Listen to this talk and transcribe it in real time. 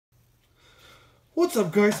What's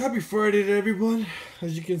up, guys? Happy Friday to everyone.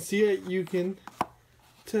 As you can see, you can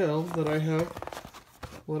tell that I have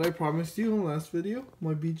what I promised you in the last video,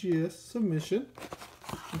 my BGS submission.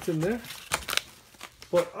 It's in there.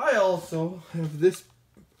 But I also have this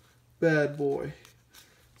bad boy.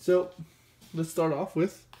 So let's start off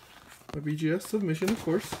with my BGS submission, of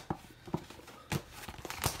course.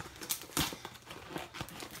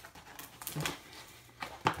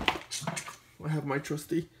 I have my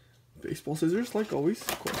trusty baseball scissors, like always,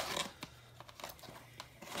 of course.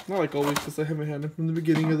 Not like always, because I haven't had them from the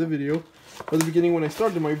beginning of the video, or the beginning when I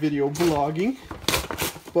started my video vlogging.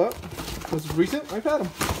 But as of recent, I've had them,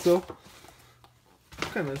 so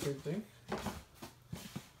kind of the same thing.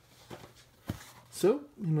 So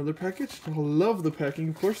another package. I love the packing,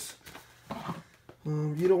 of course.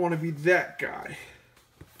 You don't want to be that guy,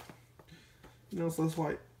 you know. So that's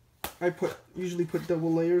why I usually put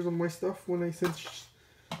double layers on my stuff when I send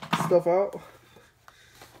stuff out,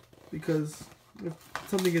 because if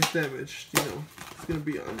something gets damaged, you know, it's gonna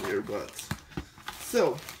be on your butts.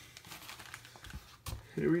 So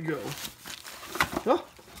here we go. Oh,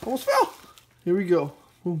 almost fell. Here we go.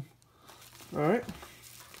 Boom. All right.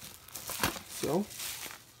 So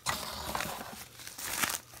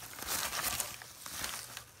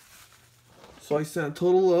I sent a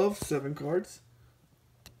total of 7 cards.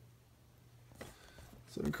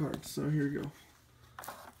 7 cards. So here we go.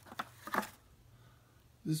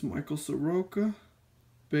 This is Michael Soroka,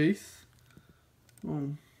 base.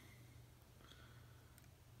 9-5.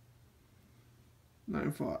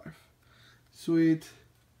 Sweet.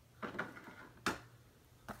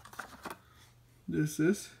 This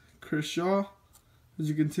is Chris Shaw. As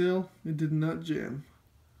you can tell, it did not jam.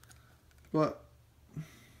 But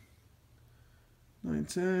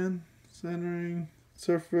 9-10, centering,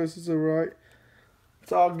 surface is alright.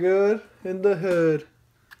 It's all good in the hood.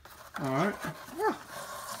 Alright.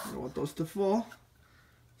 I don't want those to fall.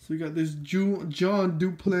 So we got this John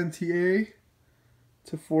Duplantier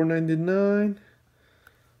to $4.99.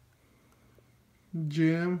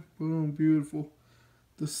 Jam. Boom. Beautiful.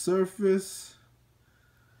 The surface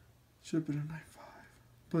should have been a 9-5.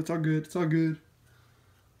 But it's all good. It's all good.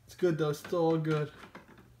 It's good though. It's still all good.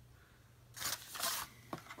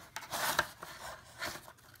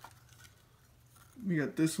 We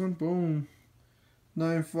got this one. Boom.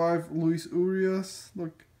 9-5 Luis Urias.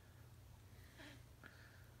 Look.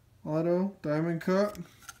 Auto. Diamond cut.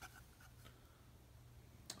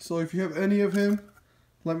 So if you have any of him,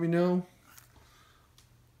 let me know.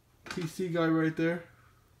 PC guy right there.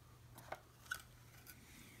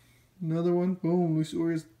 Another one. Boom. Luis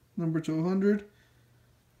Urias number 200.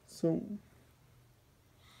 So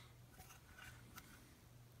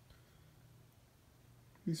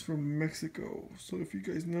he's from Mexico. So if you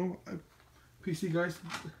guys know, PC guys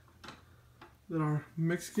that are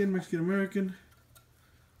Mexican American,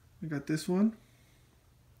 I got this one.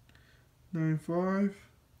 9-5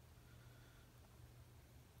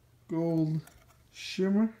 gold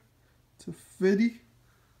shimmer to 50.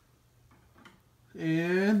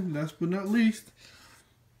 And last but not least,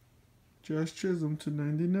 Josh Chisholm to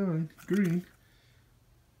 99 green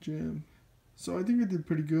jam. So I think I did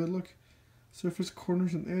pretty good. Look, surface,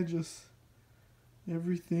 corners, and edges,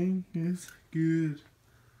 everything is good.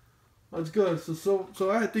 That's good.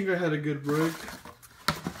 So I think I had a good break.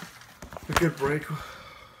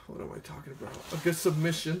 What am I talking about? A good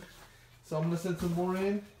submission. So I'm gonna send some more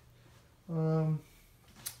in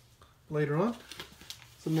later on.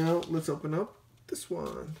 So now let's open up this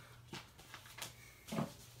one.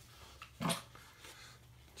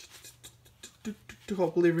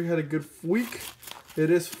 Hopefully everybody had a good week. It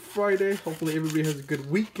is Friday. Hopefully everybody has a good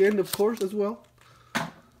weekend, of course, as well.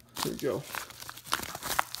 Here we go.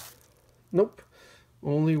 Nope.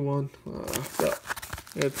 Only one. But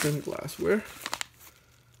it's in glassware.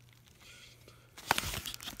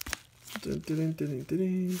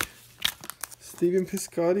 Stephen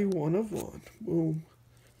Piscotty, 1 of 1. Boom.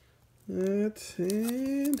 That's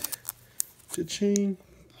and cha-ching.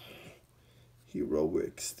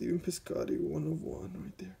 Heroic. Stephen Piscotty, 1 of 1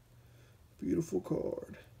 right there. Beautiful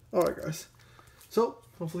card. Alright, guys. So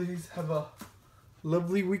hopefully you have a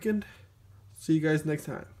lovely weekend. See you guys next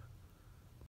time.